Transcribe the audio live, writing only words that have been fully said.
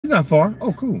He's not far.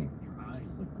 Oh, cool.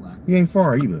 He ain't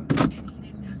far either.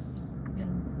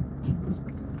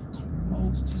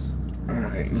 All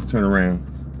right, let's turn around.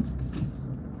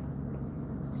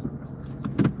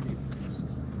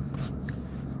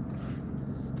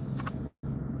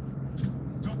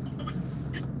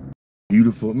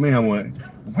 Beautiful, man. What?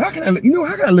 How can I? You know,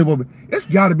 how can I live over? It's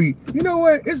got to be. You know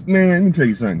what? It's man. Let me tell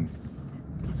you something.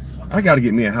 I got to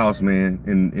get me a house, man.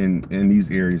 In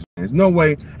these areas, there's no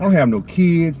way. I don't have no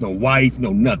kids, no wife,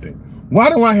 no nothing. Why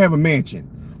do I have a mansion?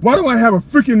 Why do I have a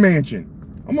freaking mansion?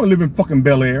 I'm gonna live in fucking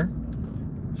Bel Air.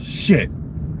 Shit.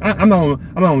 I'm not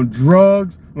on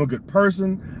drugs. I'm a good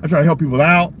person. I try to help people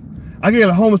out. I gave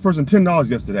a homeless person $10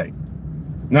 yesterday.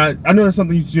 Now I know that's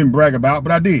something you shouldn't brag about,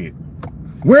 but I did.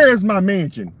 Where is my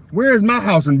mansion? Where is my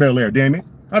house in Bel Air? Damn it!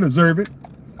 I deserve it.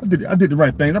 I did the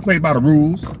right things. I played by the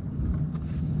rules.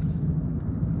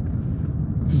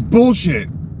 This is bullshit.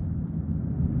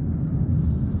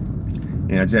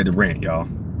 Yeah, I just had to rant, y'all.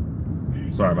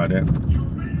 Sorry about that.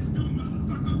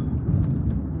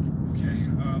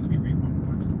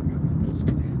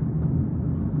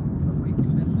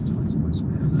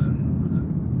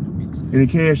 Any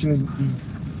cash in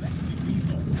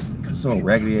this so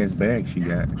raggedy ass bag she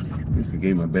got? This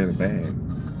gave me a better bag.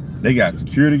 They got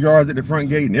security guards at the front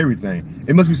gate and everything.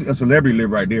 It must be a celebrity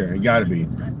live right there. It gotta be.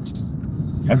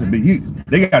 That's a big.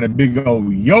 They got a big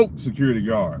old yoke security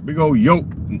guard. Big old yoke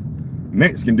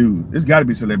Mexican dude. This gotta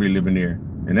be celebrity living there.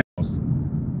 And that house.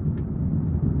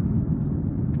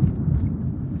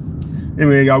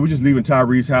 Anyway, y'all, we're just leaving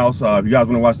Tyrese's house. If you guys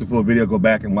want to watch the full video, go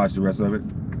back and watch the rest of it.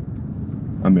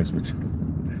 I mess with you.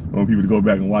 I want people to go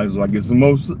back and watch it so I get some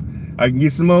more. I can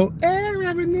get some more air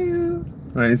revenue.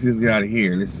 All right, let's see this guy out of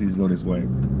here. Let's see, let's go this way.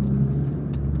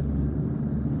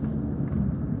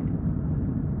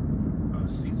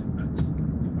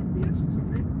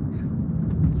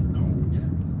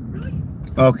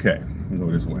 Okay, we'll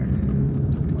go this way.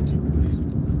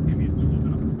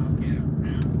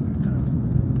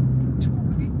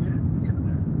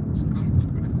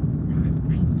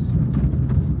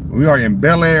 We are in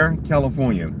Bel Air,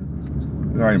 California.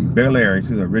 We are in Bel Air.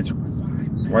 She's a rich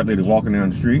white lady walking down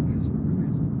the street.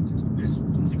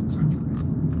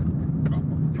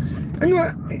 And you know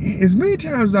what? As many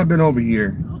times as I've been over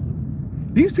here,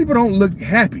 these people don't look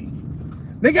happy.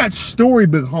 They got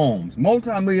storybook homes,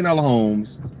 multi-million-dollar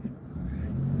homes.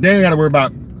 They ain't got to worry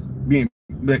about being.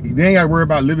 They ain't got to worry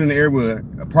about living in the area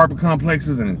with apartment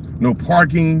complexes and no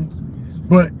parking.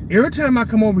 But every time I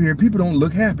come over here, people don't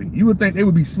look happy. You would think they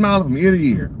would be smiling from ear to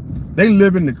ear. They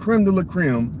live in the creme de la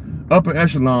creme, upper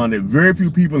echelon that very few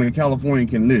people in California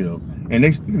can live. And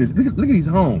they look at this. Look at these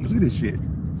homes. Look at this shit.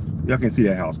 Y'all can't see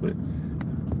that house, but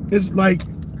it's like,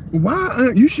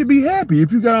 why? You should be happy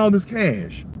if you got all this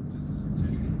cash.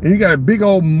 And you got a big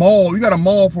old mall. You got a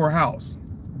mall for a house.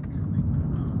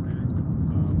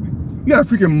 You got a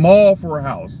freaking mall for a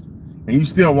house. And you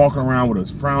still walking around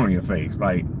with a frown on your face.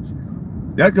 Like,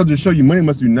 that could just show you money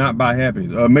must do not buy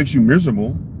happiness. It makes you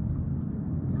miserable.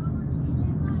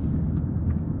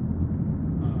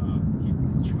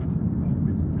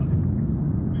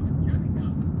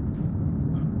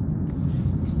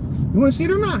 You want to see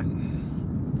it or not?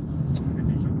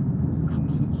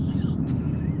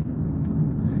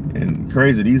 And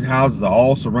crazy, these houses are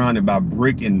all surrounded by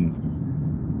brick, and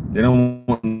they don't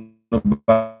want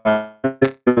nobody.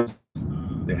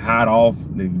 They hide off.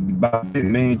 They buy a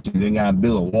mansion. They gotta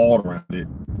build a wall around it.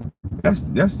 That's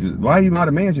just why even out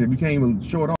of mansion if you can't even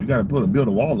show it off. You gotta build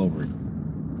a wall over it.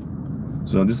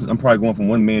 So this is I'm probably going from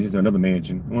one mansion to another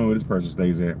mansion. I don't know where this person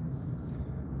stays at.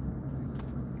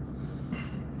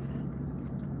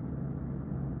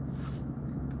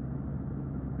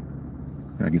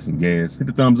 I get some gas. Hit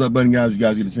the thumbs up button, guys. You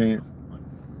guys get a chance.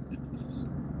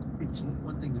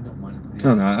 I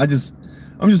don't know.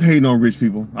 I'm just hating on rich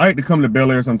people. I hate to come to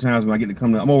Bel Air sometimes when I get to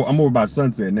come to. I'm over by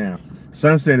Sunset now.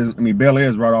 Sunset is. I mean, Bel Air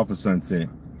is right off of Sunset.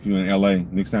 If you're in LA,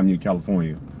 next time you're in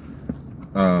California.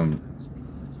 I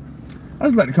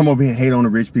just like to come over here and hate on the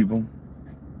rich people.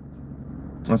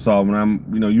 That's all. When I'm,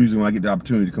 usually when I get the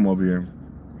opportunity to come over here,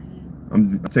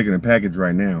 I'm taking a package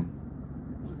right now.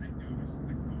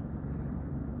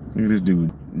 Look at this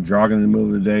dude jogging in the middle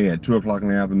of the day at 2 o'clock in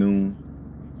the afternoon.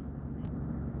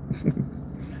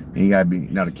 Ain't gotta be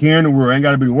not a care in the world. Ain't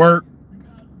gotta be work.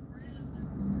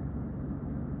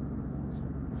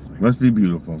 Must be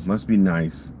beautiful. Must be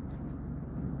nice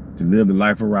to live the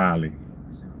life of Riley.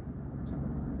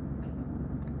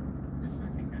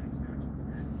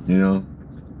 You know,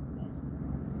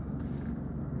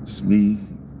 just me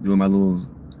doing my little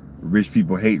rich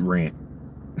people hate rant.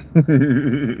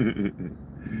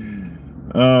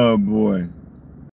 Oh boy.